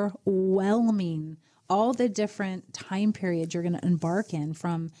overwhelming, all the different time periods you're going to embark in,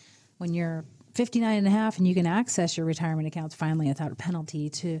 from when you're 59 and a half and you can access your retirement accounts finally without a penalty,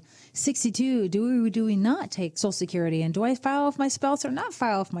 to 62. Do we not take Social Security? And do I file with my spouse or not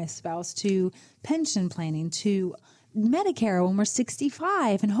file with my spouse? To pension planning, to Medicare when we're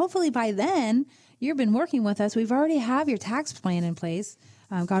 65. And hopefully by then you've been working with us. We've already have your tax plan in place.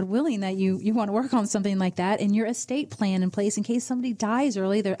 God willing that you want to work on something like that, and your estate plan in place in case somebody dies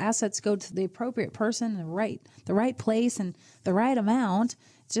early, their assets go to the appropriate person, the right place, and the right amount.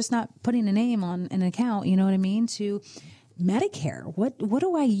 It's just not putting a name on an account, you know what I mean? To Medicare, what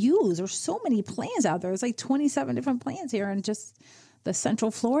do I use? There's so many plans out there. There's like 27 different plans here in just the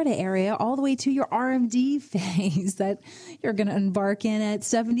Central Florida area, all the way to your RMD phase that you're going to embark in at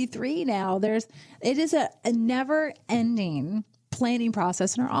 73 now. It is a never-ending planning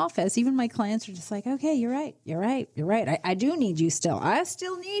process in our office. Even my clients are just like, okay, you're right. I do need you still. I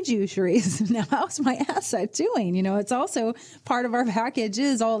still need you, Cherise. Now, how's my asset doing? It's also part of our package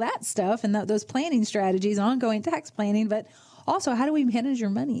is all that stuff and those planning strategies, ongoing tax planning, but also, how do we manage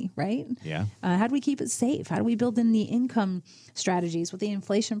your money, right? Yeah. How do we keep it safe? How do we build in the income strategies with the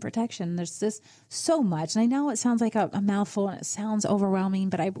inflation protection? There's this so much. And I know it sounds like a mouthful and it sounds overwhelming,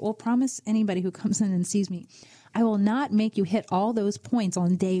 but I will promise anybody who comes in and sees me, I will not make you hit all those points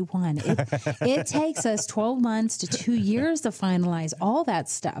on day one. It takes us 12 months to 2 years to finalize all that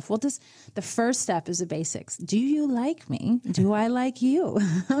stuff. Well, the first step is the basics. Do you like me? Do I like you?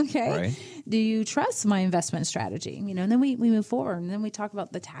 Okay. Right. Do you trust my investment strategy? And then we move forward, and then we talk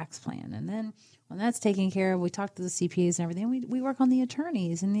about the tax plan. And then when that's taken care of, we talk to the CPAs and everything. We work on the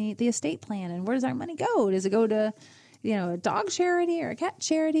attorneys and the estate plan. And where does our money go? Does it go to a dog charity or a cat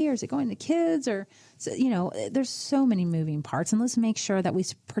charity, or is it going to kids? Or, there's so many moving parts. And let's make sure that we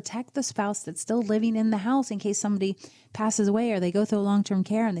protect the spouse that's still living in the house in case somebody passes away or they go through long-term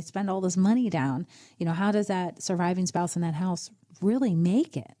care and they spend all this money down. How does that surviving spouse in that house really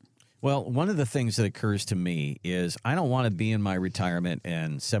make it? Well, one of the things that occurs to me is I don't want to be in my retirement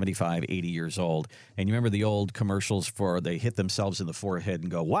and 75, 80 years old. And you remember the old commercials for they hit themselves in the forehead and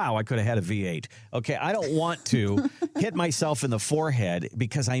go, wow, I could have had a V8. Okay, I don't want to hit myself in the forehead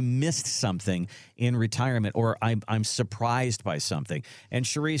because I missed something in retirement or I'm surprised by something. And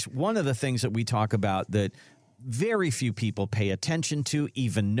Cherise, one of the things that we talk about that very few people pay attention to,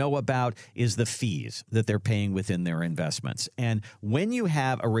 even know about, is the fees that they're paying within their investments. And when you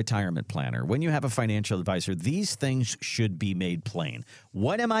have a retirement planner, when you have a financial advisor, these things should be made plain.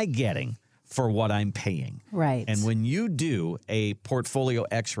 What am I getting for what I'm paying? Right. And when you do a portfolio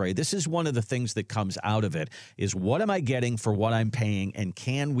x-ray, this is one of the things that comes out of it is what am I getting for what I'm paying, and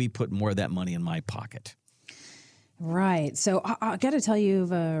can we put more of that money in my pocket? Right. So I got to tell you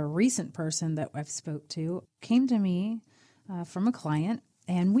of a recent person that I've spoke to came to me from a client,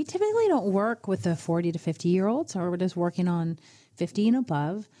 and we typically don't work with the 40 to 50-year-olds, or we're just working on 50 and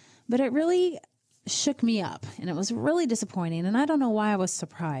above, but it really shook me up, and it was really disappointing. And I don't know why I was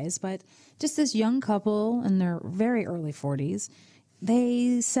surprised, but just this young couple in their very early 40s,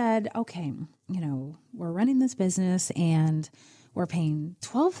 they said, okay, we're running this business and we're paying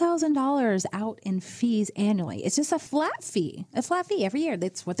 $12,000 out in fees annually. It's just a flat fee every year.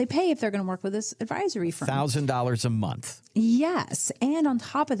 That's what they pay if they're going to work with this advisory firm. $1,000 a month. Yes. And on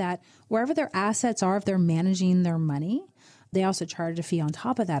top of that, wherever their assets are, if they're managing their money, they also charge a fee on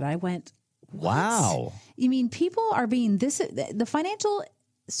top of that. I went, what? Wow. You mean people are being the financial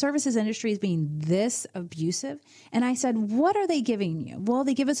services industry is being this abusive? And I said, what are they giving you? Well,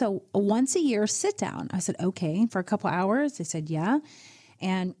 they give us a once a year sit down. I said, okay, for a couple hours. They said, yeah.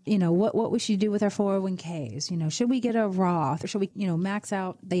 And, what we should do with our 401ks? Should we get a Roth, or should we, max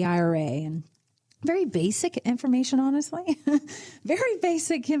out the IRA? And very basic information, honestly. Very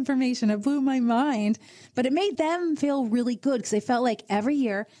basic information. It blew my mind. But it made them feel really good because they felt like every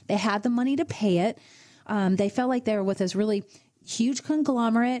year they had the money to pay it. They felt like they were with this really huge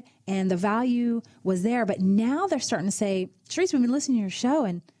conglomerate and the value was there. But now they're starting to say, Cherise, we've been listening to your show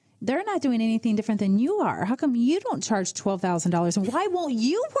and they're not doing anything different than you are. How come you don't charge $12,000? And why won't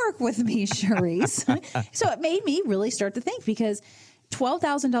you work with me, Cherise? So it made me really start to think, because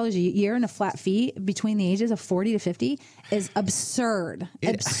 $12,000 a year in a flat fee between the ages of 40 to 50 is absurd.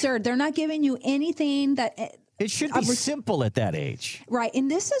 Absurd. They're not giving you anything that... It should be simple at that age. Right.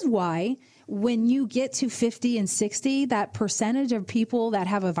 And this is why when you get to 50 and 60, that percentage of people that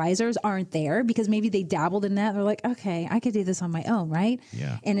have advisors aren't there, because maybe they dabbled in that. They're like, okay, I could do this on my own, right?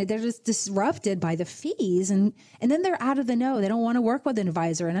 Yeah. And they're just disrupted by the fees. And then they're out of the know. They don't want to work with an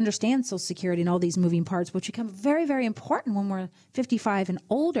advisor and understand Social Security and all these moving parts, which become very, very important when we're 55 and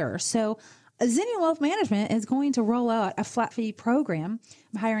older. So Zinnia Wealth Management is going to roll out a flat fee program.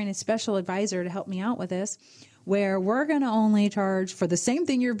 I'm hiring a special advisor to help me out with this, where we're going to only charge for the same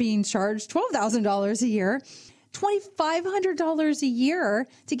thing you're being charged, $12,000 a year, $2,500 a year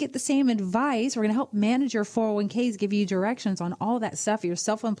to get the same advice. We're going to help manage your 401ks, give you directions on all that stuff. You're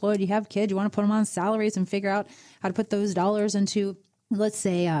self-employed, you have kids, you want to put them on salaries and figure out how to put those dollars into, let's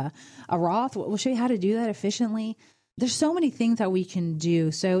say, a Roth. We'll show you how to do that efficiently. There's so many things that we can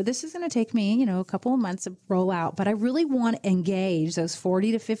do. So this is going to take me, a couple of months to roll out, but I really want to engage those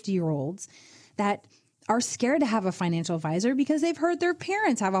 40 to 50-year-olds that are scared to have a financial advisor because they've heard their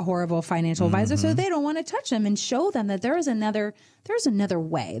parents have a horrible financial advisor, so they don't want to touch them, and show them that there's another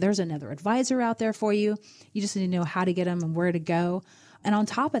way. There's another advisor out there for you. You just need to know how to get them and where to go. And on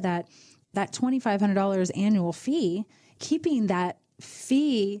top of that, that $2,500 annual fee, keeping that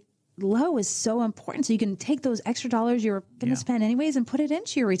fee low is so important. So you can take those extra dollars you're going to spend anyways and put it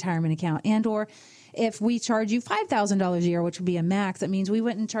into your retirement account. And or if we charge you $5,000 a year, which would be a max, that means we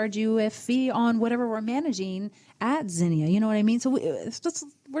wouldn't charge you a fee on whatever we're managing at Zinnia. You know what I mean? So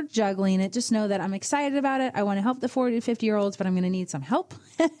we're juggling it. Just know that I'm excited about it. I want to help the 40 to 50-year-olds, but I'm going to need some help.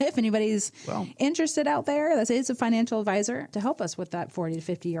 If anybody's interested out there, that is a financial advisor to help us with that 40 to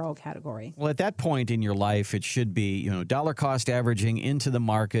 50-year-old category. Well, at that point in your life, it should be, dollar cost averaging into the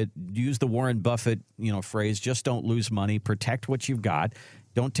market. Use the Warren Buffett, phrase, just don't lose money, protect what you've got.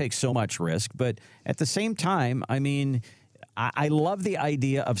 Don't take so much risk. But at the same time, I mean, I love the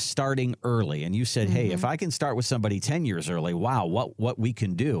idea of starting early. And you said, hey, if I can start with somebody 10 years early, wow, what we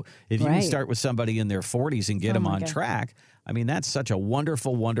can do. If you can start with somebody in their 40s and get them on track, I mean, that's such a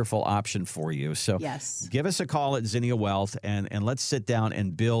wonderful, wonderful option for you. So give us a call at Zinnia Wealth and let's sit down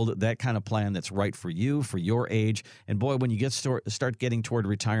and build that kind of plan that's right for you, for your age. And boy, when you start getting toward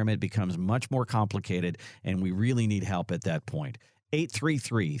retirement, it becomes much more complicated, and we really need help at that point.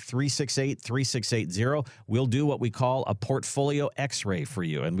 833-368-3680. We'll do what we call a portfolio x-ray for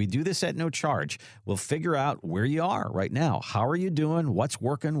you, and we do this at no charge. We'll figure out where you are right now. How are you doing? What's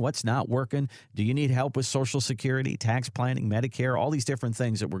working? What's not working? Do you need help with Social Security, tax planning, Medicare, all these different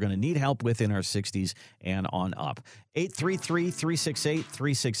things that we're going to need help with in our 60s and on up.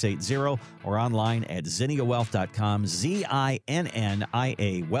 833-368-3680 or online at zinniawealth.com,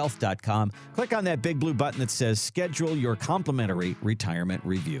 ZINNIA wealth.com. Click on that big blue button that says schedule your complimentary retirement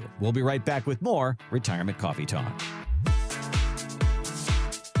review. We'll be right back with more Retirement Coffee Talk.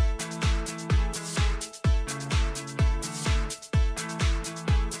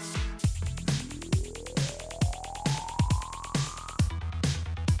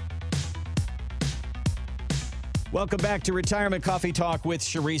 Welcome back to Retirement Coffee Talk with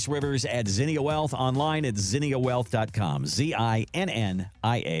Sharice Rivers at Zinnia Wealth, online at zinniawealth.com,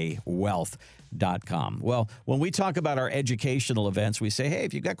 ZINNIA wealth.com. Well, when we talk about our educational events, we say, hey,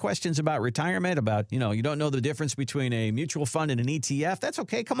 if you've got questions about retirement, about, you don't know the difference between a mutual fund and an ETF, that's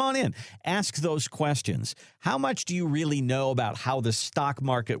okay. Come on in. Ask those questions. How much do you really know about how the stock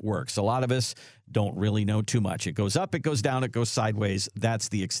market works? A lot of us don't really know too much. It goes up, it goes down, it goes sideways. That's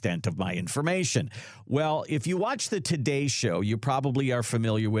the extent of my information. Well, if you watch the Today Show, you probably are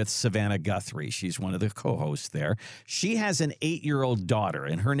familiar with Savannah Guthrie. She's one of the co-hosts there. She has an 8-year-old daughter,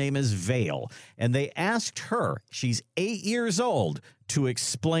 and her name is Vale. And they asked her, she's 8 years old, to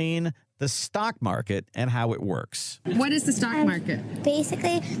explain the stock market and how it works. What is the stock market?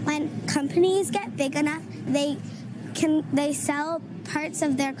 Basically, when companies get big enough, they sell parts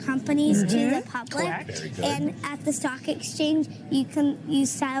of their companies to the public. And at the stock exchange, you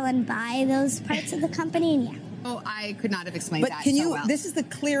sell and buy those parts of the company, and Oh, I could not have explained that. But can you? So well. This is the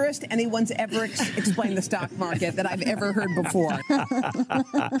clearest anyone's ever explained the stock market that I've ever heard before.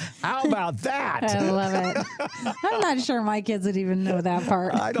 How about that? I love it. I'm not sure my kids would even know that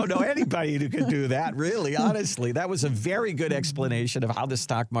part. I don't know anybody who could do that, really, honestly. That was a very good explanation of how the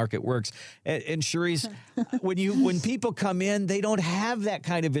stock market works. And Sharice, when people come in, they don't have that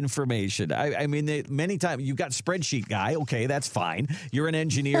kind of information. I mean, many times you've got spreadsheet guy. Okay, that's fine. You're an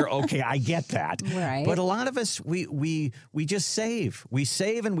engineer. Okay, I get that. Right. But a lot of us, we just save. We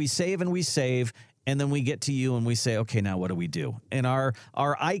save and we save and we save. And then we get to you and we say, okay, now what do we do? And our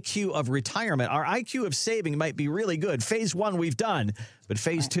IQ of retirement, our IQ of saving might be really good. Phase 1 we've done, but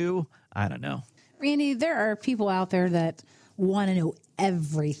phase 2, I don't know. Randy, there are people out there that want to know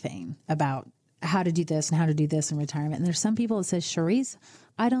everything about how to do this and how to do this in retirement. And there's some people that says, Sharice,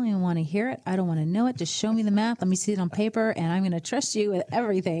 I don't even want to hear it. I don't want to know it. Just show me the math. Let me see it on paper, and I'm going to trust you with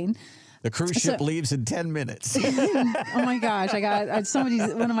everything. The cruise ship leaves in 10 minutes. Oh my gosh.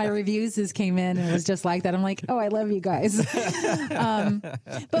 One of my reviews came in and it was just like that. I'm like, oh, I love you guys.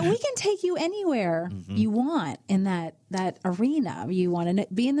 But we can take you anywhere you want in that arena. You want to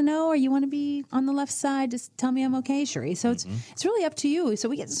be in the know or you want to be on the left side? Just tell me I'm okay, Sharice. So it's really up to you. So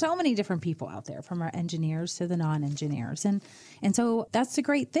we get so many different people out there, from our engineers to the non-engineers. And so that's the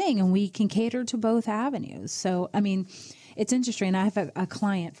great thing. And we can cater to both avenues. So, I mean, it's interesting. I have a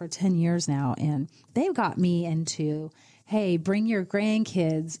client for 10 years now, and they've got me into, hey, bring your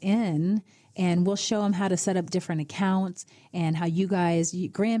grandkids in, and we'll show them how to set up different accounts and how you guys,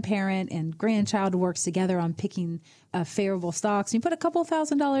 grandparent and grandchild, works together on picking favorable stocks. You put a couple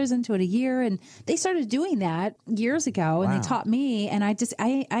 $1,000s into it a year, and they started doing that years ago, and they taught me. And I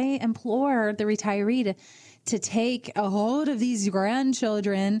implore the retiree to take a hold of these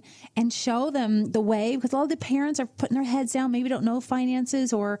grandchildren and show them the way, because a lot of the parents are putting their heads down, maybe don't know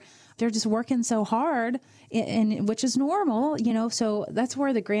finances, or they're just working so hard, and which is normal, so that's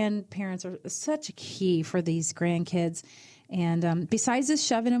where the grandparents are such a key for these grandkids. And besides just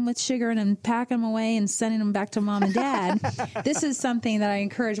shoving them with sugar and then packing them away and sending them back to mom and dad, this is something that I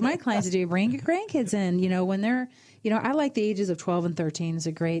encourage my clients to do. Bring your grandkids in, when they're, I like the ages of 12 and 13 is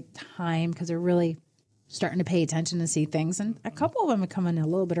a great time because they're really starting to pay attention and see things. And a couple of them are coming a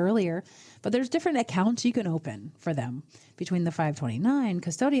little bit earlier, but there's different accounts you can open for them between the 529,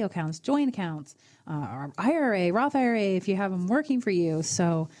 custodial accounts, joint accounts, IRA, Roth IRA, if you have them working for you.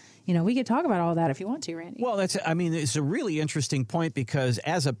 So, we could talk about all that if you want to, Randy. Well, it's a really interesting point because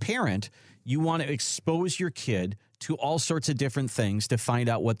as a parent, you want to expose your kid to all sorts of different things to find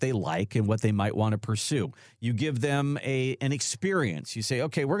out what they like and what they might want to pursue. You give them an experience. You say,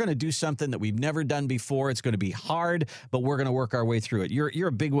 okay, we're going to do something that we've never done before. It's going to be hard, but we're going to work our way through it. You're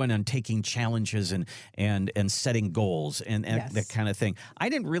a big one on taking challenges and setting goals and yes. that kind of thing. I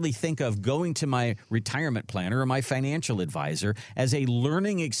didn't really think of going to my retirement planner or my financial advisor as a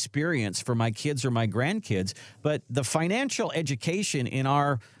learning experience for my kids or my grandkids, but the financial education in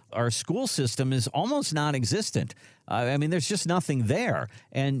our school system is almost non-existent. There's just nothing there.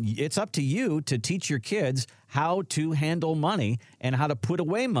 And it's up to you to teach your kids how to handle money and how to put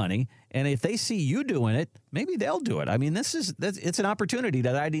away money. And if they see you doing it, maybe they'll do it. It's an opportunity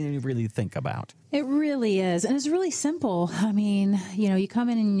that I didn't even really think about. It really is. And it's really simple. You come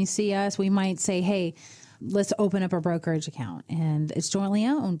in and you see us, we might say, hey, let's open up a brokerage account. And it's jointly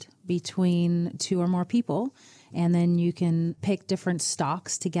owned between 2 or more people. And then you can pick different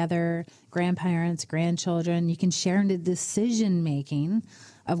stocks together, grandparents, grandchildren. You can share in the decision-making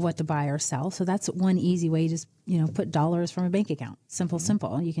of what to buy or sell. So that's one easy way. Just, put dollars from a bank account.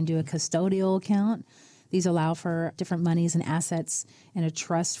 Simple. You can do a custodial account. These allow for different monies and assets in a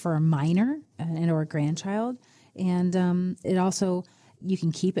trust for a minor and or a grandchild. And it also... you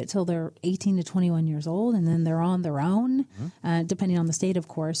can keep it till they're 18 to 21 years old, and then they're on their own, depending on the state, of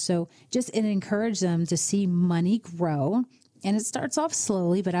course. So just it encourages them to see money grow. And it starts off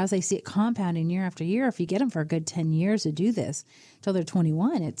slowly, but as they see it compounding year after year, if you get them for a good 10 years to do this till they're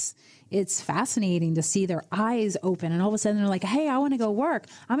 21, it's fascinating to see their eyes open. And all of a sudden they're like, hey, I want to go work.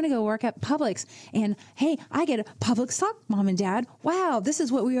 I'm going to go work at Publix. And hey, I get a public stock, mom and dad. Wow, this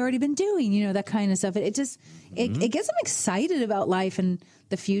is what we've already been doing, that kind of stuff. It gets them excited about life and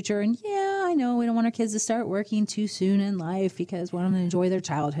the future. And yeah, I know we don't want our kids to start working too soon in life because we want them to enjoy their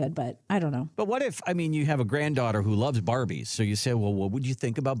childhood, but I don't know. But what if, you have a granddaughter who loves Barbies. So you say, well, what would you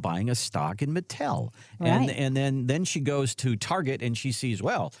think about buying a stock in Mattel? Right. And then she goes to Target and she sees,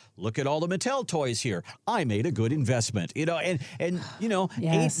 well, look at all the Mattel toys here. I made a good investment, and yes.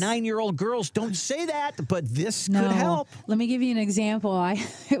 8-9-year-old girls don't say that, but this could help. Let me give you an example.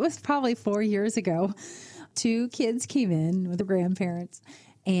 It was probably 4 years ago. 2 kids came in with their grandparents,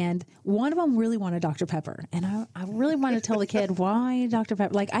 and one of them really wanted Dr. Pepper. And I really wanted to tell the kid, why Dr.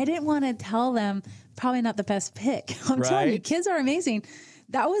 Pepper? I didn't want to tell them, probably not the best pick. I'm telling you, kids are amazing.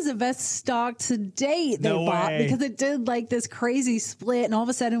 That was the best stock to date they bought because it did this crazy split. And all of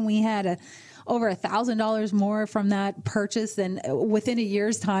a sudden we had over $1,000 more from that purchase than within a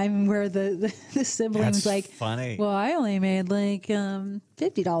year's time, where the siblings funny. Well, I only made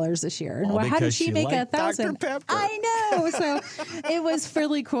 $50 this year. All how did she make $1,000? Dr. Pepper. I know. So it was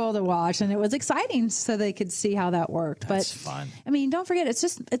really cool to watch, and it was exciting so they could see how that worked. That's fun. Don't forget,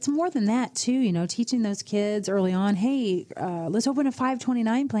 it's more than that too. Teaching those kids early on, hey, let's open a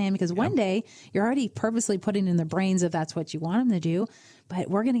 529 plan, because one day you're already purposely putting in their brains if that's what you want them to do. But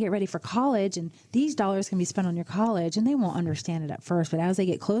we're going to get ready for college, and these dollars can be spent on your college, and they won't understand it at first. But as they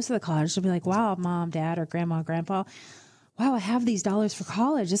get close to the college, they'll be like, wow, mom, dad, or grandma, grandpa, wow, I have these dollars for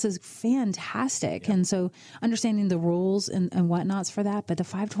college. This is fantastic. Yeah. And so understanding the rules and whatnots for that. But the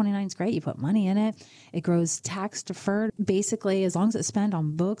 529 is great. You put money in it. It grows tax deferred. Basically, as long as it's spent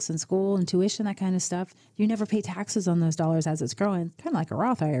on books and school and tuition, that kind of stuff, you never pay taxes on those dollars as it's growing. Kind of like a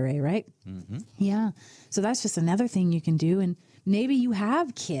Roth IRA, right? Mm-hmm. Yeah. So that's just another thing you can do. And maybe you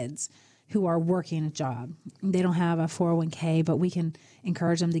have kids who are working a job. They don't have a 401k, but we can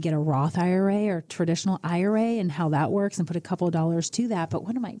encourage them to get a Roth IRA or traditional IRA and how that works and put a couple of dollars to that. But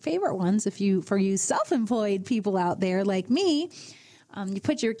one of my favorite ones, for you self-employed people out there like me, you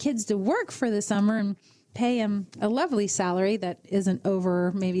put your kids to work for the summer and pay them a lovely salary that isn't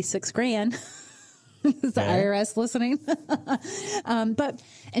over maybe $6,000. Is the IRS listening? But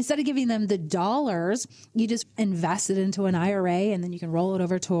instead of giving them the dollars, you just invest it into an IRA, and then you can roll it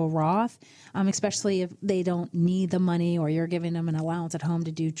over to a Roth, especially if they don't need the money or you're giving them an allowance at home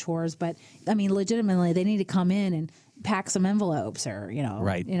to do chores. But, legitimately, they need to come in and pack some envelopes or,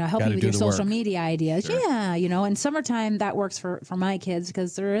 help you with your social media ideas. Sure. Yeah, in summertime, that works for my kids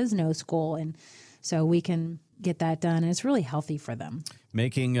because there is no school. And so we can get that done. And it's really healthy for them.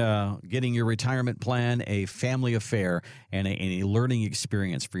 Making getting your retirement plan a family affair and a learning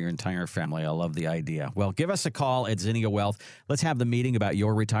experience for your entire family. I love the idea. Well, give us a call at Zinnia Wealth. Let's have the meeting about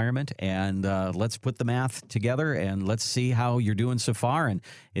your retirement, and let's put the math together, and let's see how you're doing so far and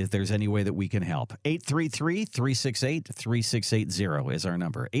if there's any way that we can help. 833-368-3680 is our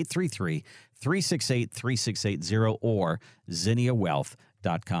number. 833-368-3680 or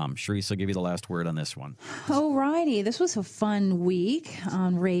ZinniaWealth.com. Sharice, I'll give you the last word on this one. All righty. This was a fun week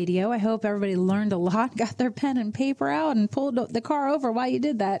on radio. I hope everybody learned a lot, got their pen and paper out, and pulled the car over while you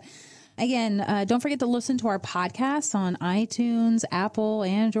did that. Again, don't forget to listen to our podcasts on iTunes, Apple,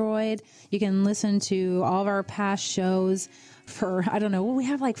 Android. You can listen to all of our past shows for, I don't know, we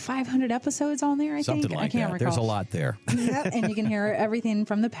have like 500 episodes on there, I think. Something like I can't that. recall. There's a lot there. Yep, and you can hear everything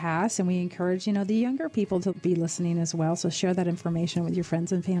from the past, and we encourage, the younger people to be listening as well. So share that information with your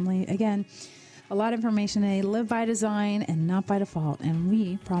friends and family. Again, a lot of information today. Live by design and not by default. And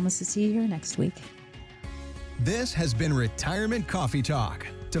we promise to see you here next week. This has been Retirement Coffee Talk.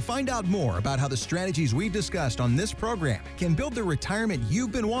 To find out more about how the strategies we've discussed on this program can build the retirement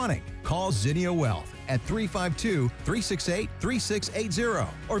you've been wanting, call Zinnia Wealth at 352-368-3680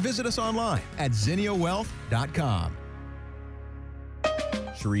 or visit us online at ZinniaWealth.com.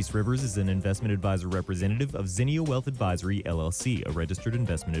 Sharice Rivers is an investment advisor representative of Zinnia Wealth Advisory, LLC, a registered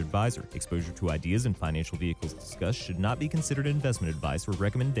investment advisor. Exposure to ideas and financial vehicles discussed should not be considered investment advice or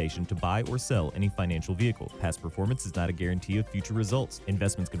recommendation to buy or sell any financial vehicle. Past performance is not a guarantee of future results.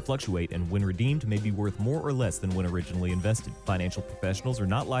 Investments can fluctuate and when redeemed may be worth more or less than when originally invested. Financial professionals are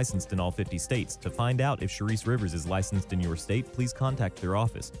not licensed in all 50 states. To find out if Sharice Rivers is licensed in your state, please contact their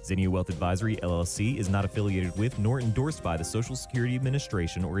office. Zinnia Wealth Advisory, LLC is not affiliated with nor endorsed by the Social Security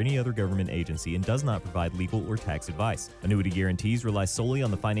Administration or any other government agency and does not provide legal or tax advice. Annuity guarantees rely solely on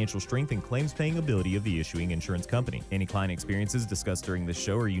the financial strength and claims-paying ability of the issuing insurance company. Any client experiences discussed during this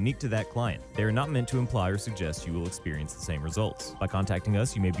show are unique to that client. They are not meant to imply or suggest you will experience the same results. By contacting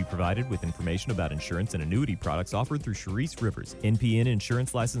us, you may be provided with information about insurance and annuity products offered through Sharice Rivers, NPN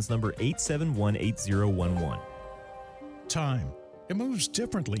Insurance License Number 8718011. Time. It moves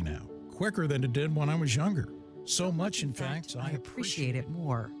differently now, quicker than it did when I was younger. So much, in fact, I appreciate it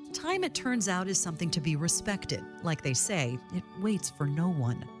more. Time, it turns out, is something to be respected. Like they say, it waits for no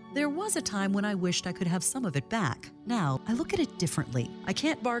one. There was a time when I wished I could have some of it back. Now, I look at it differently. I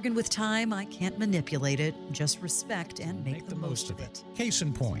can't bargain with time, I can't manipulate it, just respect and make the most of it. Case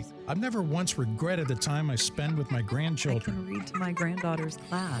in point, I've never once regretted the time I spend with my grandchildren. I can read to my granddaughter's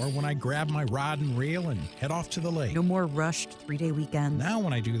class. Or when I grab my rod and reel and head off to the lake. No more rushed 3-day weekends. Now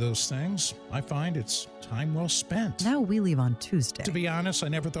when I do those things, I find it's time well spent. Now we leave on Tuesday. To be honest, I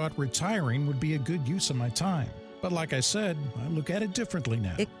never thought retiring would be a good use of my time. But like I said, I look at it differently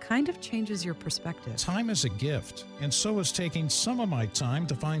now. It kind of changes your perspective. Time is a gift, and so is taking some of my time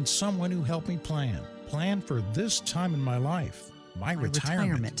to find someone who helped me plan for this time in my life, my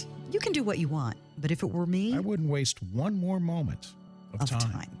retirement. You can do what you want, but if it were me, I wouldn't waste one more moment of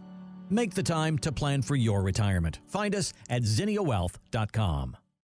time. Make the time to plan for your retirement. Find us at ZinniaWealth.com.